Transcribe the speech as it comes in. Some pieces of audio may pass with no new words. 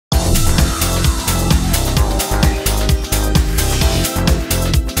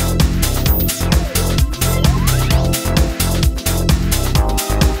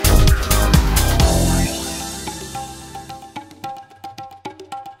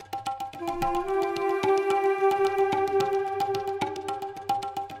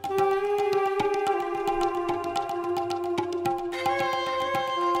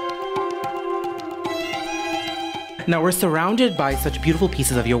Now we're surrounded by such beautiful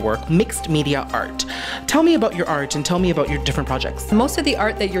pieces of your work, mixed media art. Tell me about your art and tell me about your different projects. Most of the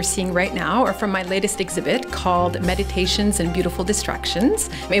art that you're seeing right now are from my latest exhibit called Meditations and Beautiful Distractions.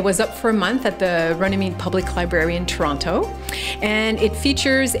 It was up for a month at the Runnymede Public Library in Toronto, and it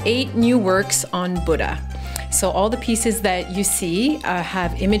features 8 new works on Buddha. So all the pieces that you see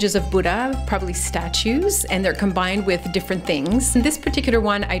have images of Buddha, probably statues, and they're combined with different things. In this particular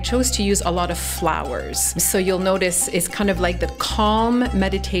one, I chose to use a lot of flowers. So you'll notice it's kind of like the calm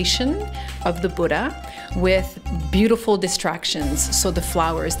meditation of the Buddha with beautiful distractions. So the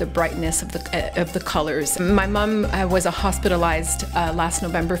flowers, the brightness of the colors. My mom was hospitalized last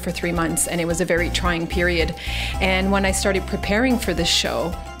November for 3 months, and it was a very trying period. And when I started preparing for this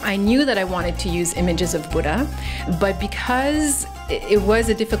show, I knew that I wanted to use images of Buddha, but because it was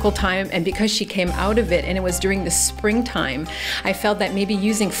a difficult time and because she came out of it and it was during the springtime, I felt that maybe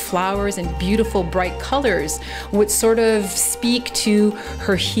using flowers and beautiful bright colors would sort of speak to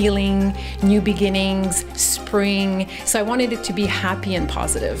her healing, new beginnings, spring. So I wanted it to be happy and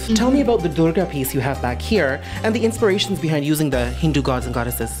positive. Tell me about the Durga piece you have back here and the inspirations behind using the Hindu gods and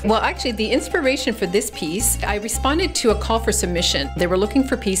goddesses. Well, actually, the inspiration for this piece, I responded to a call for submission. They were looking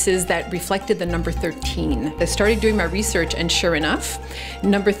for pieces that reflected the number 13. I started doing my research, and sure enough,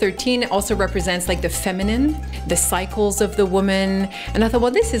 number 13 also represents like the feminine, the cycles of the woman. And I thought, well,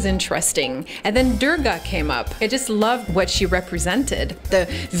 this is interesting. And then Durga came up. I just loved what she represented, the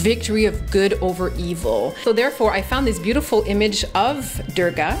victory of good over evil. So therefore, I found this beautiful image of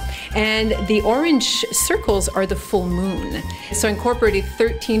Durga, and the orange circles are the full moon. So I incorporated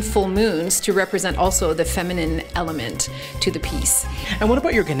 13 full moons to represent also the feminine element to the piece. And what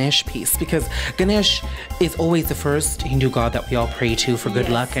about your Ganesh piece? Because Ganesh is always the first Hindu god that we all pray to for good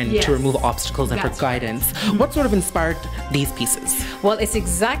luck and to remove obstacles and for guidance. What sort of inspired these pieces? Well, it's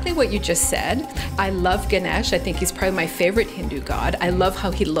exactly what you just said. I love Ganesh. I think he's probably my favorite Hindu god. I love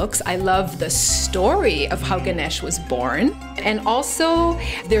how he looks. I love the story of how Ganesh was born. And also,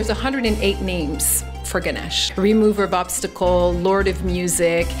 there's 108 names for Ganesh. Remover of obstacle, Lord of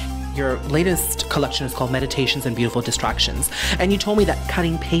music. Your latest collection is called Meditations and Beautiful Distractions, and you told me that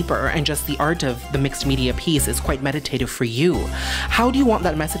cutting paper and just the art of the mixed media piece is quite meditative for you. How do you want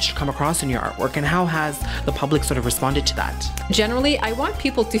that message to come across in your artwork, and how has the public sort of responded to that? Generally, I want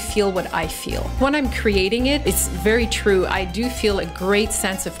people to feel what I feel. When I'm creating it, it's very true. I do feel a great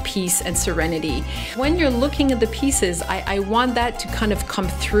sense of peace and serenity. When you're looking at the pieces, I want that to kind of come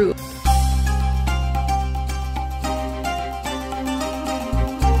through.